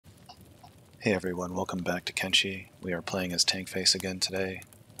Hey everyone, welcome back to Kenshi. We are playing as Tankface again today.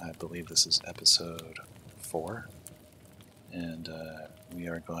 I believe this is episode 4. And we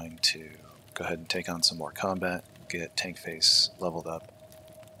are going to go ahead and take on some more combat, get Tankface leveled up,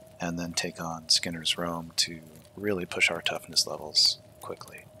 and then take on Skinner's Roam to really push our toughness levels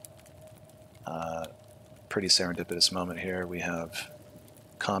quickly. Pretty serendipitous moment here. We have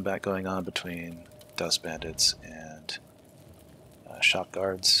combat going on between dust bandits and shop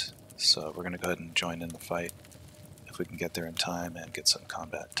guards. So we're going to go ahead and join in the fight if we can get there in time and get some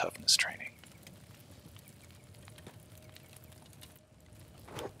combat toughness training.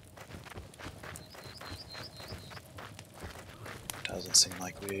 Doesn't seem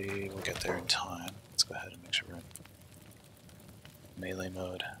like we will get there in time. Let's go ahead and make sure we're in melee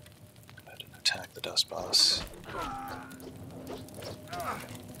mode. Go ahead and attack the dust boss.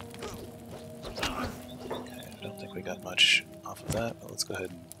 Okay, I don't think we got much off of that, but let's go ahead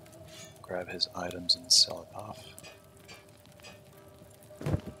and grab his items and sell it off.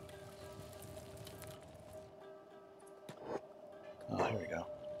 Oh, here we go.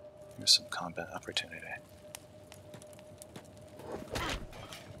 Here's some combat opportunity.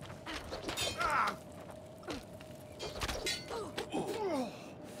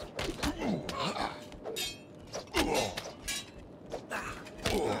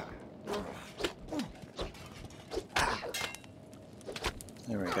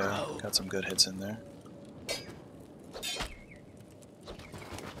 There we go. Got some good hits in there.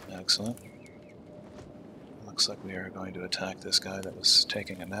 Excellent. Looks like we are going to attack this guy that was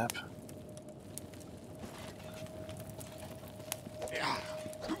taking a nap. There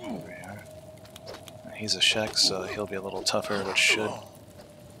we are. And he's a Shek, so he'll be a little tougher, which should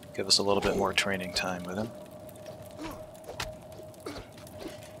give us a little bit more training time with him.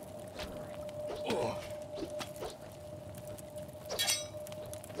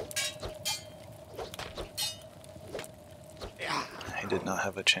 He did not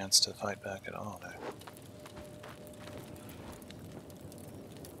have a chance to fight back at all there.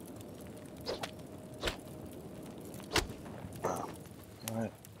 Wow.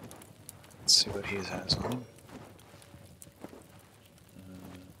 Alright. Let's see what he has on him.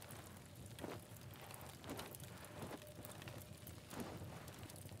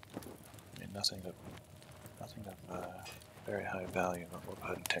 I mean, nothing of very high value, but we'll go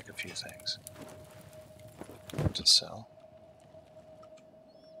ahead and take a few things to sell.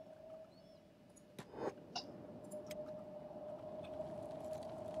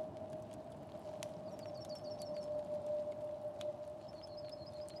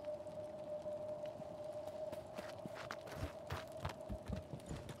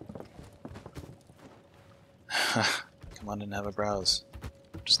 Come on in and have a browse.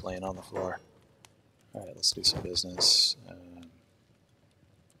 I'm just laying on the floor. Alright, let's do some business. I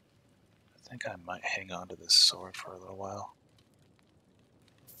think I might hang on to this sword for a little while.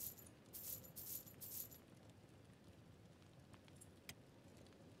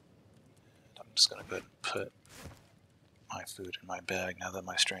 I'm just going to go ahead and put my food in my bag now that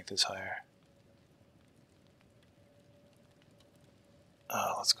my strength is higher.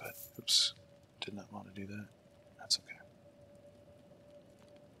 Oh, let's go ahead. Oops. Did not want to do that. That's okay.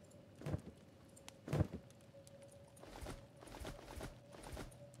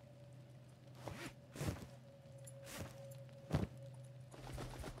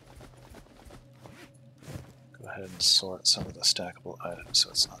 Go ahead and sort some of the stackable items so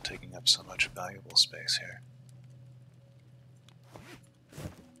it's not taking up so much valuable space here.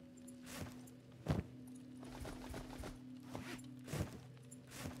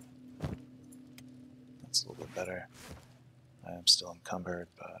 That's a little bit better. I am still encumbered,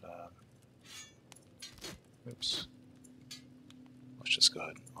 but oops. Let's just go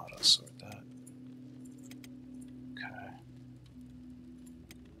ahead and auto sort that. Okay.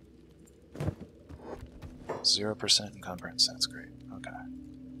 0% encumbrance, that's great. Okay.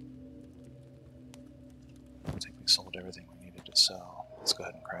 I think we sold everything we needed to sell. Let's go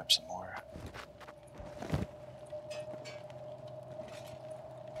ahead and grab some more.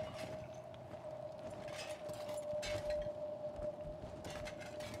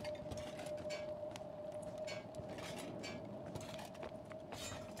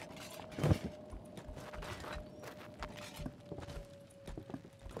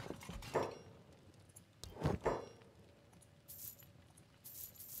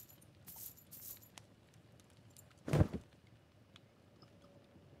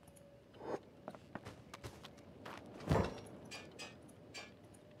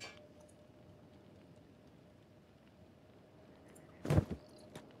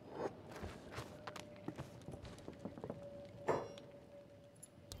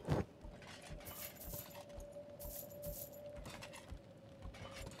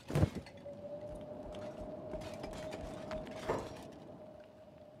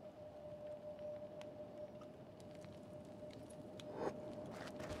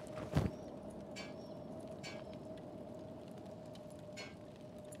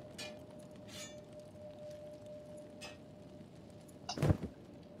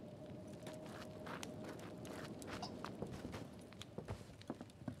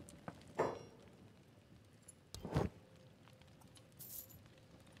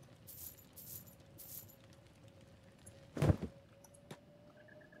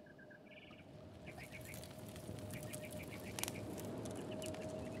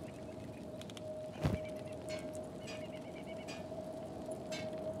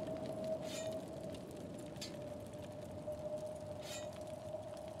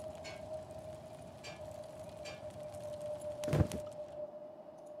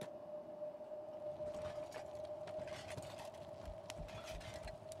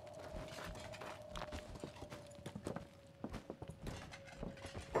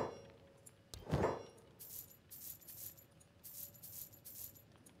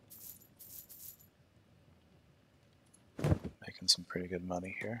 some pretty good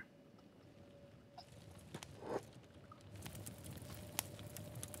money here.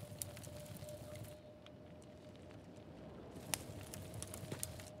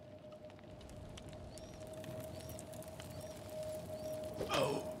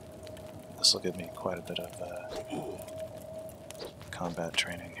 This will give me quite a bit of combat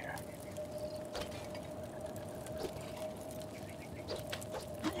training here.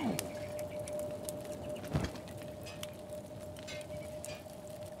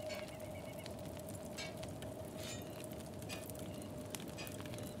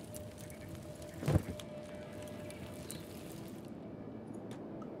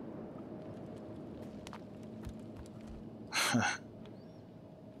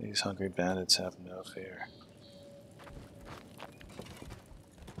 These hungry bandits have no fear.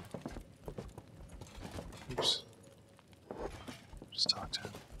 Oops. Just talk to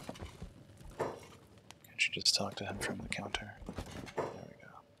him. Can't you just talk to him from the counter? There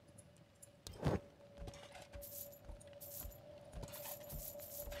we go.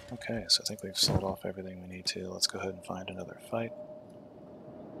 Okay, so I think we've sold off everything we need to. Let's go ahead and find another fight.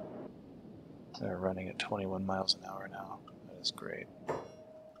 They're running at 21 miles an hour now. That is great.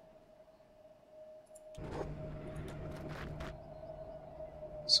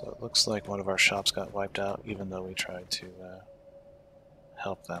 So it looks like one of our shops got wiped out, even though we tried to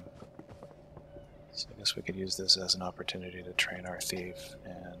help them. So I guess we could use this as an opportunity to train our thief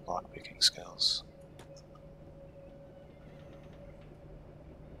and lockpicking skills.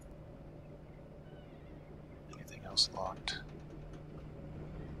 Anything else locked?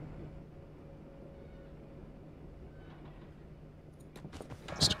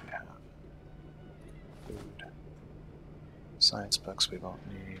 What else do we have? Food. Science books we won't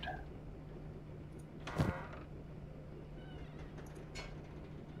need.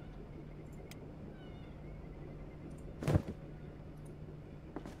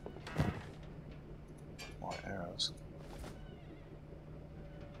 More arrows.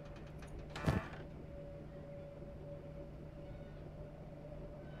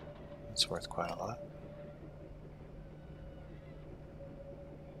 It's worth quite a lot.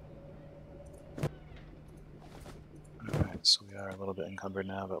 Alright, so we are a little bit encumbered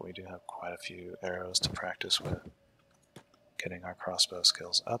now, but we do have quite a few arrows to practice with. Getting our crossbow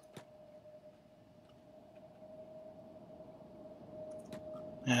skills up.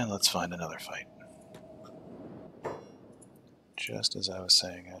 And let's find another fight. Just as I was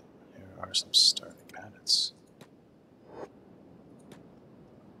saying it, here are some starving bandits.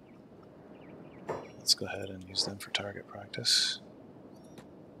 Let's go ahead and use them for target practice.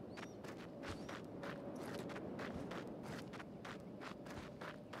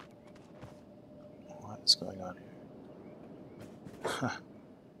 What is going on here? Huh.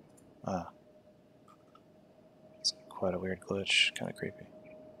 Ah. It's quite a weird glitch, kind of creepy.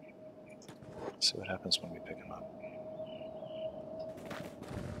 Let's see what happens when we pick him up.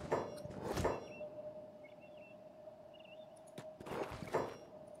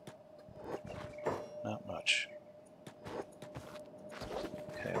 Not much.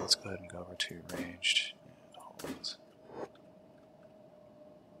 Okay, let's go ahead and go over to ranged and hold.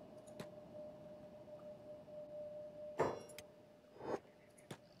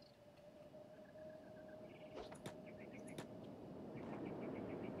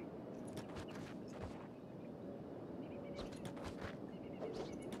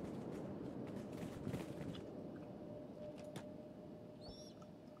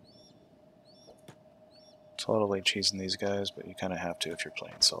 Totally cheesing these guys, but you kind of have to if you're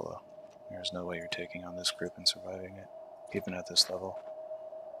playing solo. There's no way you're taking on this group and surviving it, even at this level.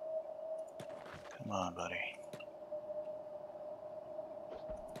 Come on, buddy.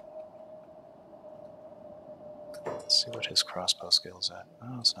 Let's see what his crossbow skill's at.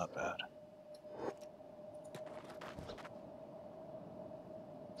 Oh, it's not bad.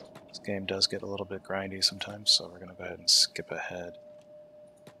 This game does get a little bit grindy sometimes, so we're going to go ahead and skip ahead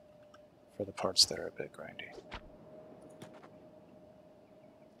for the parts that are a bit grindy.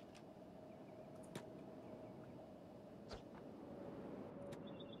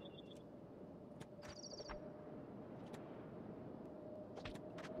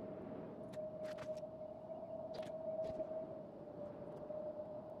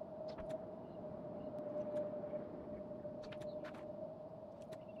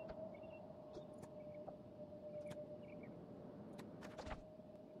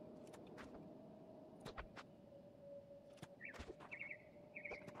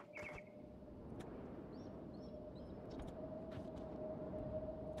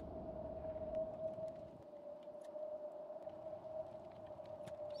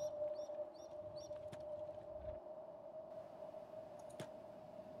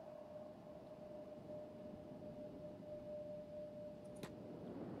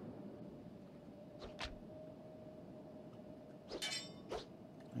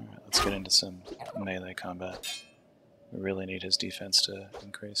 get into some melee combat. We really need his defense to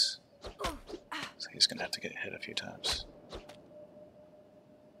increase. So he's going to have to get hit a few times.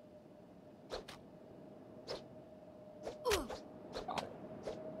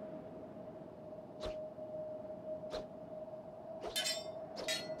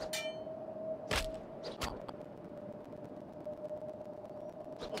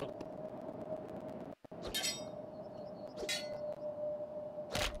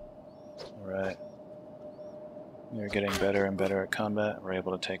 Alright. We're getting better and better at combat. We're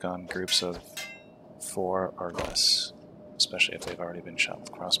able to take on groups of 4 or less, especially if they've already been shot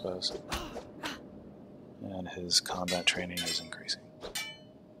with crossbows. And his combat training is increasing.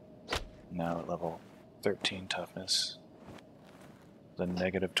 Now at level 13 toughness, the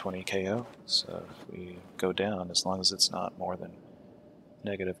negative 20 KO. So if we go down, as long as it's not more than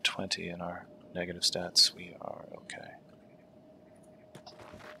negative 20 in our negative stats, we are okay.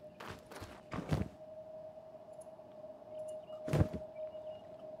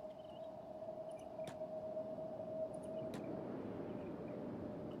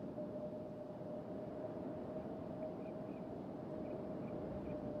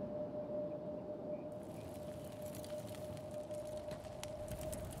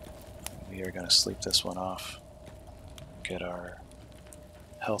 We are going to sleep this one off, get our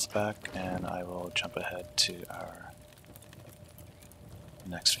health back, and I will jump ahead to our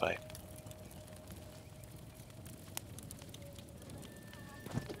next fight.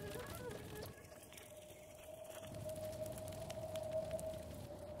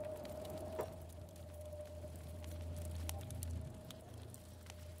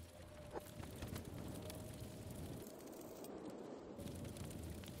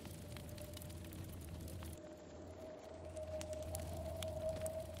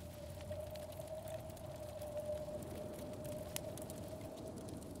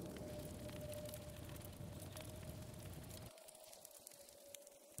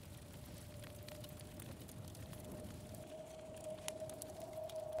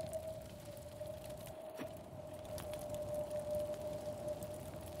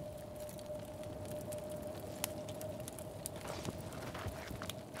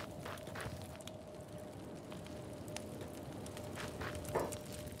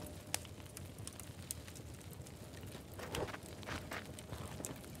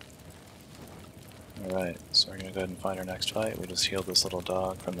 Alright, so we're going to go ahead and find our next fight. We just healed this little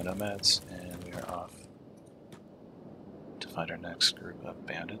dog from the nomads, and we are off to find our next group of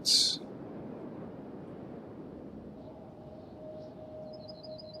bandits.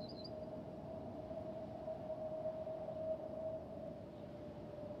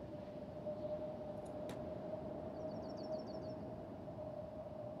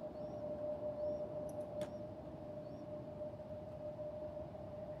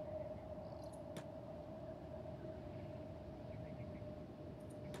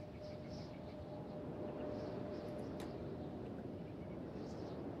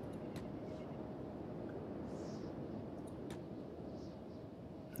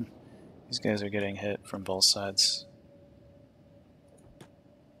 These guys are getting hit from both sides.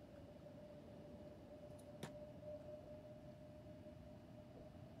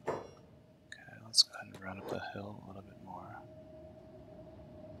 Okay, let's go ahead and run up the hill a little bit more.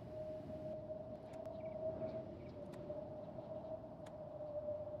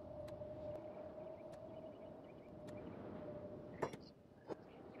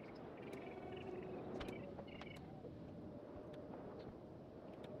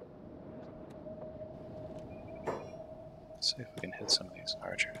 See if we can hit some of these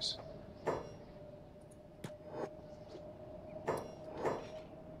archers.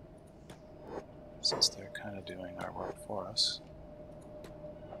 Since they're kind of doing our work for us.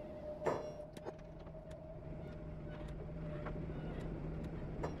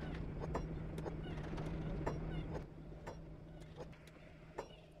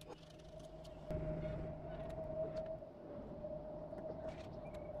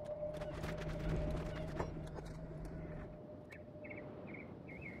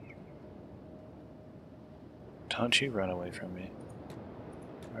 Don't you run away from me.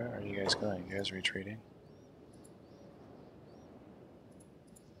 Where are you guys going? You guys retreating?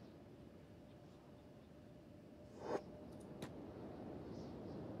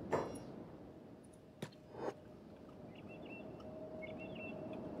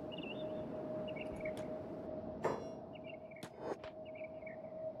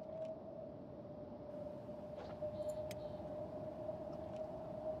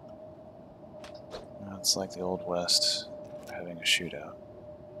 It's like the Old West having a shootout.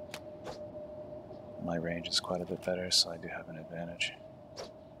 My range is quite a bit better, so I do have an advantage.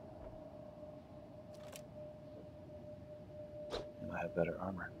 have better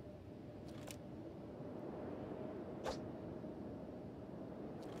armor.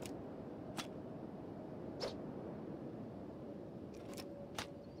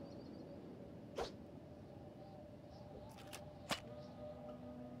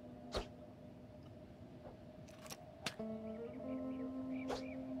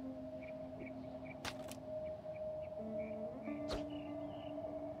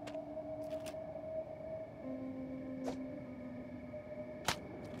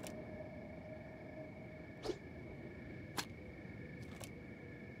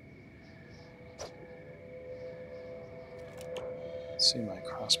 See my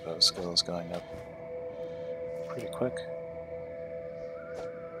crossbow skills going up pretty quick.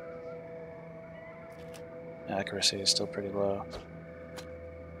 Accuracy is still pretty low.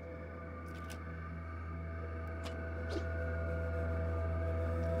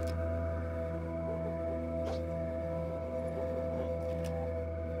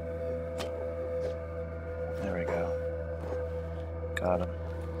 There we go. Got him.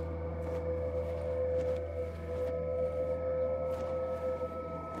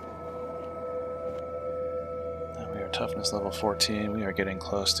 Now we are toughness level 14. We are getting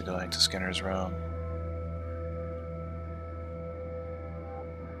close to going to Skinner's Realm.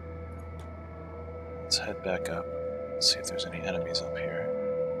 Let's head back up. See if there's any enemies up here.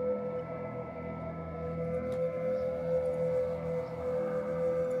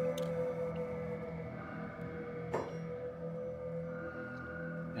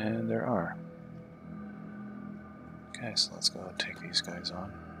 And there are. Okay, so let's go and take these guys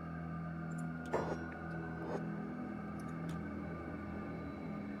on.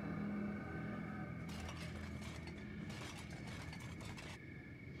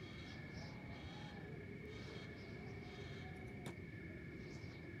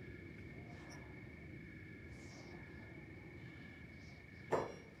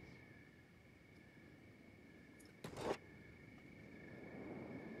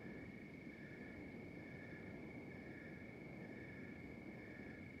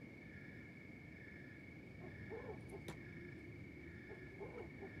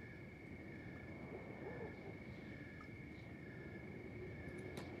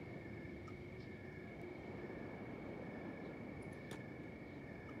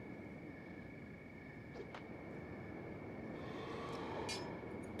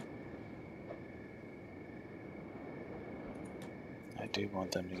 I do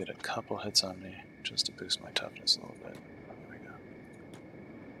want them to get a couple hits on me, just to boost my toughness a little bit. There we go.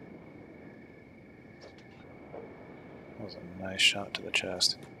 That was a nice shot to the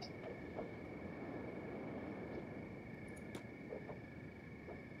chest.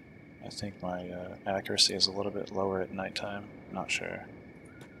 I think my accuracy is a little bit lower at nighttime. Not sure.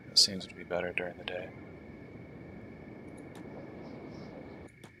 It seems to be better during the day.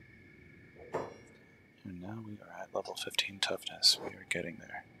 And now we are at level 15 toughness. We are getting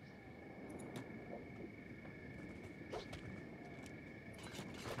there.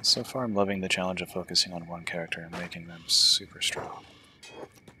 So far I'm loving the challenge of focusing on one character and making them super strong.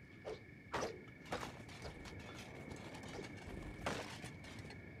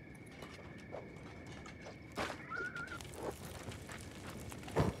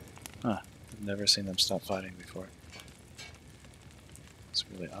 Huh, I've never seen them stop fighting before. It's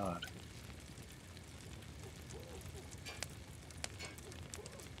really odd.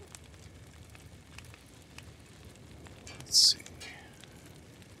 Let's see.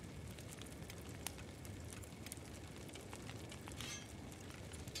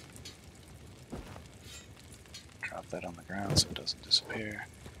 Drop that on the ground so it doesn't disappear.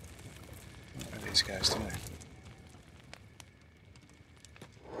 What are these guys doing?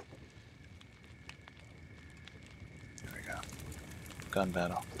 There we go. Gun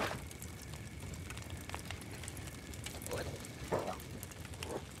battle.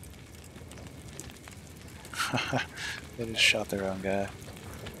 They just shot their own guy.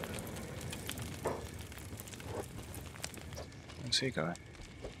 Where's he going?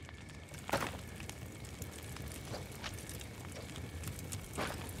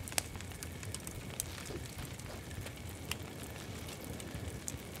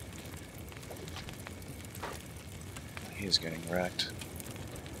 He's getting wrecked.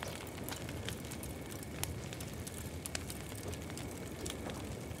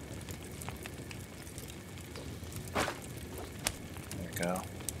 Go.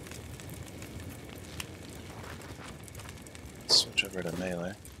 Switch over to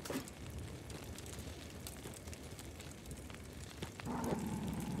melee.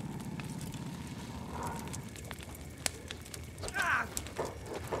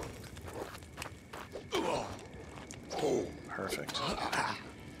 Perfect.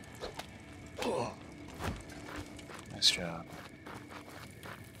 Nice job.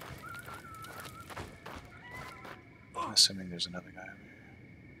 I'm assuming there's another guy over here.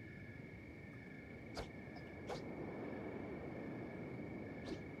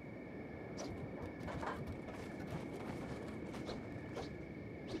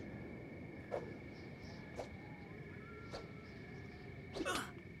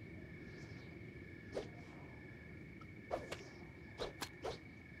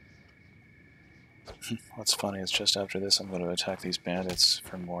 What's funny is just after this I'm going to attack these bandits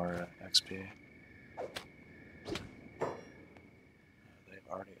for more XP. They've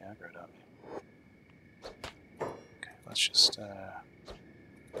already aggroed on me. Okay, let's just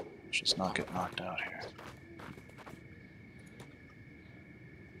not get knocked out here.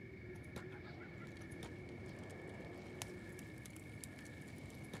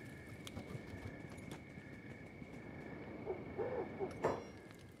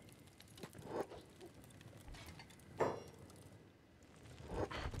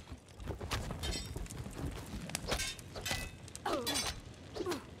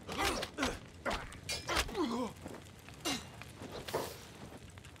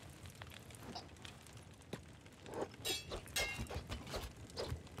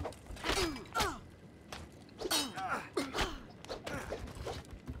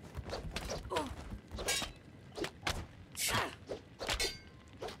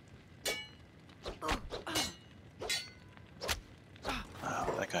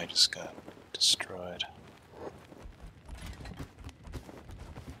 Guy just got destroyed.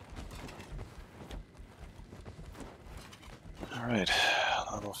 Alright,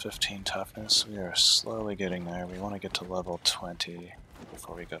 level 15 toughness. We are slowly getting there. We want to get to level 20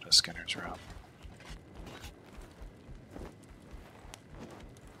 before we go to Skinner's room.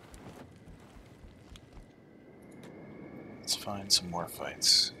 Let's find some more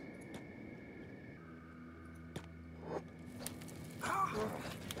fights.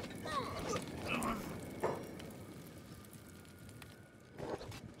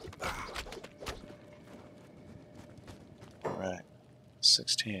 Alright,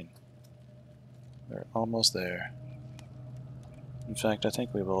 16. We're almost there. In fact, I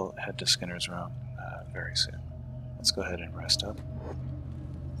think we will head to Skinner's room very soon. Let's go ahead and rest up.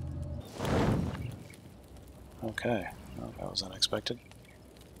 Okay, well, that was unexpected.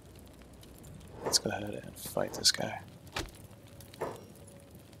 Let's go ahead and fight this guy.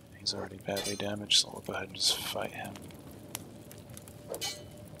 He's already badly damaged, so we'll go ahead and just fight him.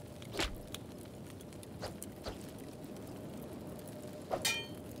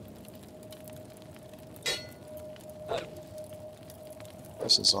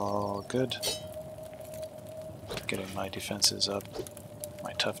 This is all good. Getting my defenses up,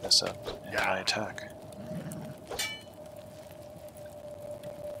 my toughness up, and my attack.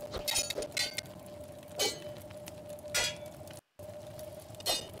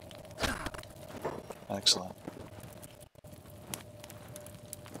 Excellent.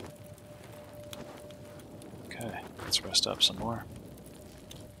 Okay, let's rest up some more.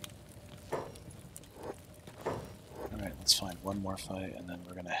 Alright, let's find one more fight, and then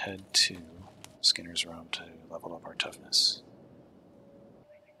we're going to head to Skinner's room to level up our toughness.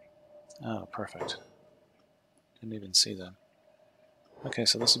 Oh, perfect. Didn't even see them. Okay,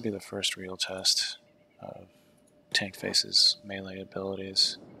 so this will be the first real test of Tankface's melee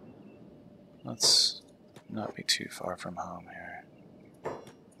abilities. Let's not be too far from home here.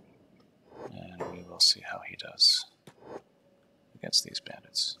 And we will see how he does against these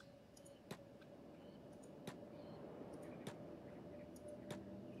bandits.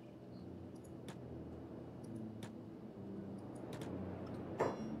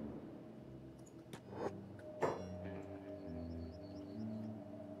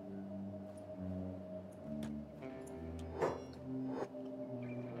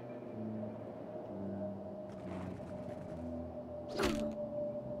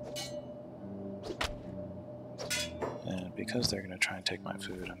 And because they're going to try and take my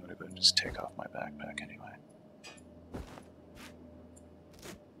food, I'm going to go and just take off my backpack anyway.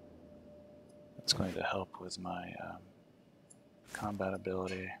 That's going to help with my combat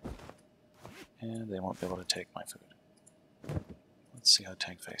ability, and they won't be able to take my food. Let's see how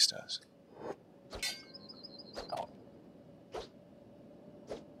Tankface does. Oh.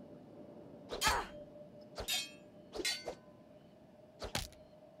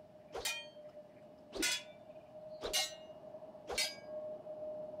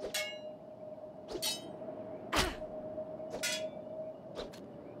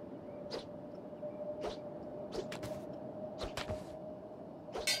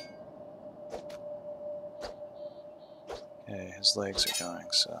 Okay, his legs are going,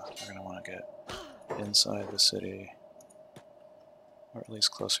 so we're going to want to get inside the city, or at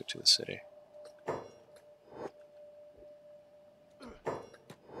least closer to the city.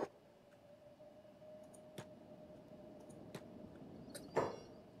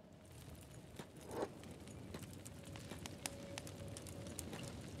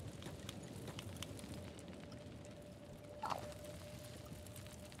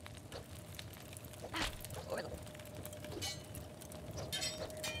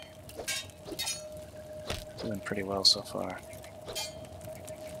 Doing pretty well so far.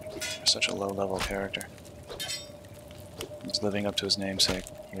 For such a low-level character. He's living up to his namesake.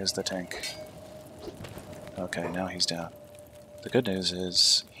 He is the tank. Okay, now he's down. The good news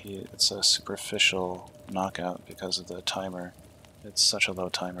is it's a superficial knockout because of the timer. It's such a low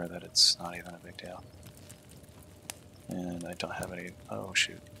timer that it's not even a big deal. And I don't have any... Oh,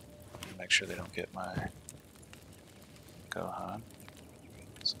 shoot. Make sure they don't get my Gohan.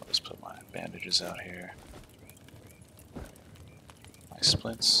 So I'll just put my bandages out here. My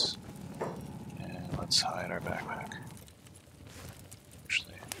splints. And let's hide our backpack.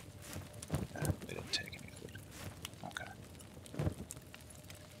 Actually, yeah, they didn't take any food. Okay.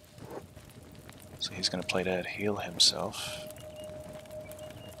 So he's going to play dead, heal himself.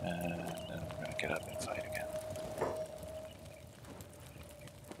 And then we're going to get up and fight again.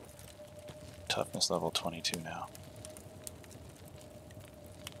 Toughness level 22 now.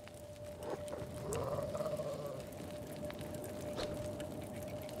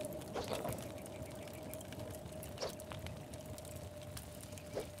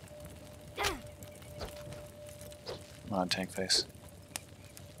 Come on, Tankface.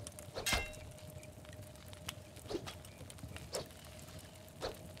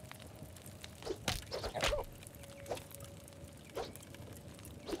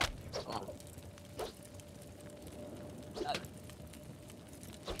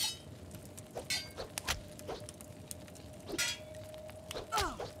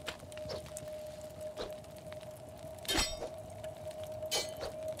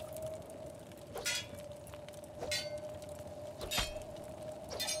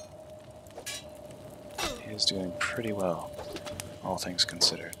 He's doing pretty well, all things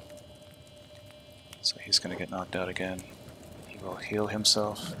considered. So he's going to get knocked out again. He will heal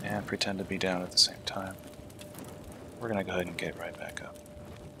himself and pretend to be down at the same time. We're going to go ahead and get right back up.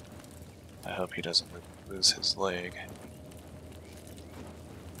 I hope he doesn't lose his leg.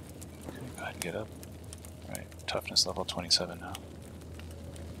 Okay, go ahead and get up. Right, toughness level 27 now.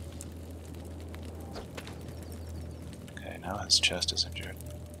 Okay, now his chest is injured.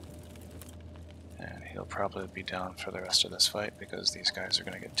 And he'll probably be down for the rest of this fight because these guys are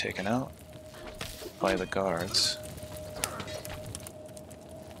going to get taken out by the guards.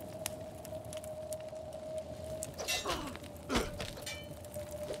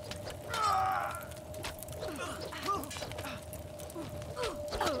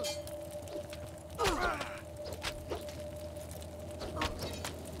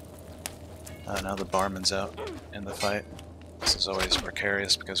 Now the barman's out in the fight. This is always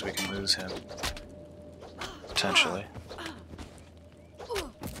precarious because we can lose him. Potentially.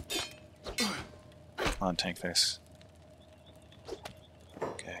 Come on, Tankface.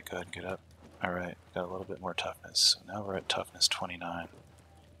 Okay, go ahead and get up. Alright, got a little bit more toughness. So now we're at toughness 29.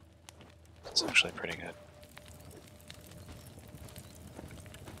 It's actually pretty good.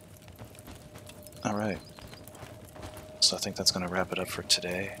 Alright. So I think that's going to wrap it up for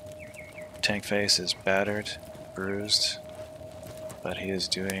today. Tankface is battered, bruised, but he is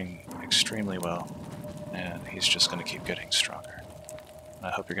doing extremely well. And he's just going to keep getting stronger. And I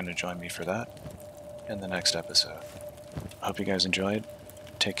hope you're going to join me for that in the next episode. I hope you guys enjoyed.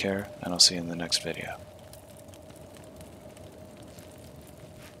 Take care, and I'll see you in the next video.